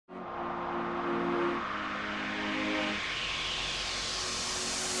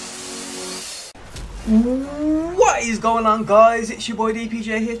What is going on, guys? It's your boy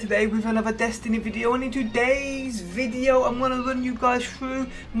DPJ here today with another Destiny video, and in today's video I'm going to run you guys through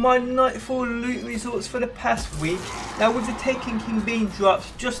my Nightfall loot results for the past week. Now, with the Taken King being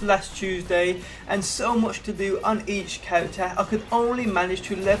dropped just last Tuesday and so much to do on each character, I could only manage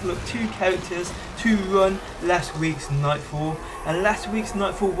to level up 2 characters to run last week's Nightfall, and last week's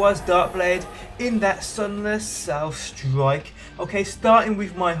Nightfall was Darkblade in that Sunless South Strike. Okay, starting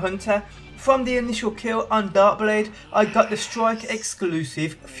with my Hunter. From the initial kill on Darkblade, I got the Strike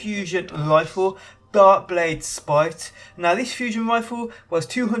exclusive Fusion Rifle, Darkblade Spite. Now, this Fusion Rifle was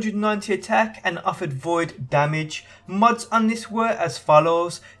 290 attack and offered void damage. Mods on this were as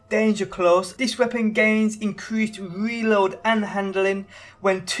follows: Danger Close. This weapon gains increased reload and handling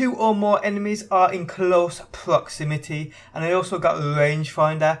when 2 or more enemies are in close proximity. And I also got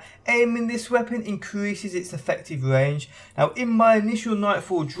Rangefinder. Aiming this weapon increases its effective range. Now, in my initial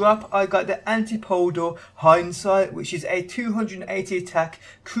Nightfall drop, I got the Antipodal Hindsight, which is a 280 attack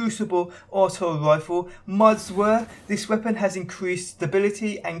Crucible auto rifle. Mods were: this weapon has increased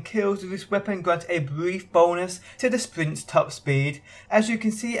stability, and kills with this weapon grant a brief bonus to the sprint's top speed. As you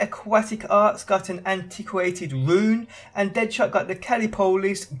can see, Aquatic Arts got an Antiquated Rune, and Deadshot got the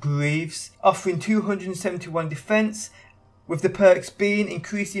Calipolis Greaves, offering 271 defense, with the perks being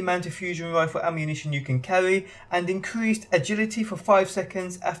increase the amount of fusion rifle ammunition you can carry and increased agility for 5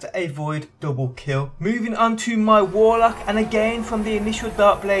 seconds after a void double kill. Moving on to my Warlock, and again from the initial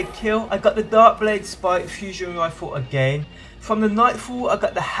Darkblade kill, I got the Darkblade Spike fusion rifle again. From the Nightfall, I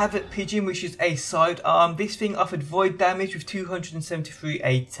got the Havoc Pigeon, which is a sidearm. This thing offered void damage with 273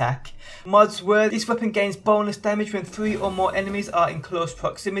 attack. Mods were: this weapon gains bonus damage when 3 or more enemies are in close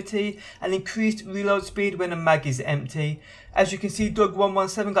proximity, and increased reload speed when a mag is empty. As you can see,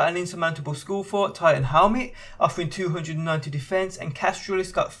 Doug117 got an insurmountable School Fort Titan helmet, offering 290 defense, and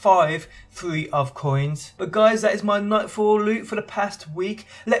Castralis got 5 free of coins. But guys, that is my Nightfall loot for the past week.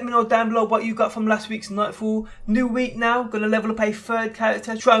 Let me know down below what you got from last week's Nightfall. New week now, gonna level up a 3rd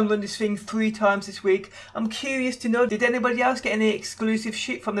character, try and run this thing 3 times this week. I'm curious to know, did anybody else get any exclusive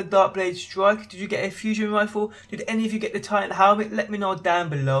shit from the Darkblade Strike? Did you get a fusion rifle? Did any of you get the Titan helmet? Let me know down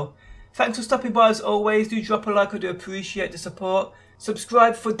below. Thanks for stopping by as always. Do drop a like, I do appreciate the support.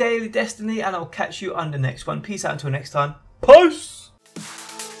 Subscribe for daily Destiny, and I'll catch you on the next one. Peace out until next time. Peace!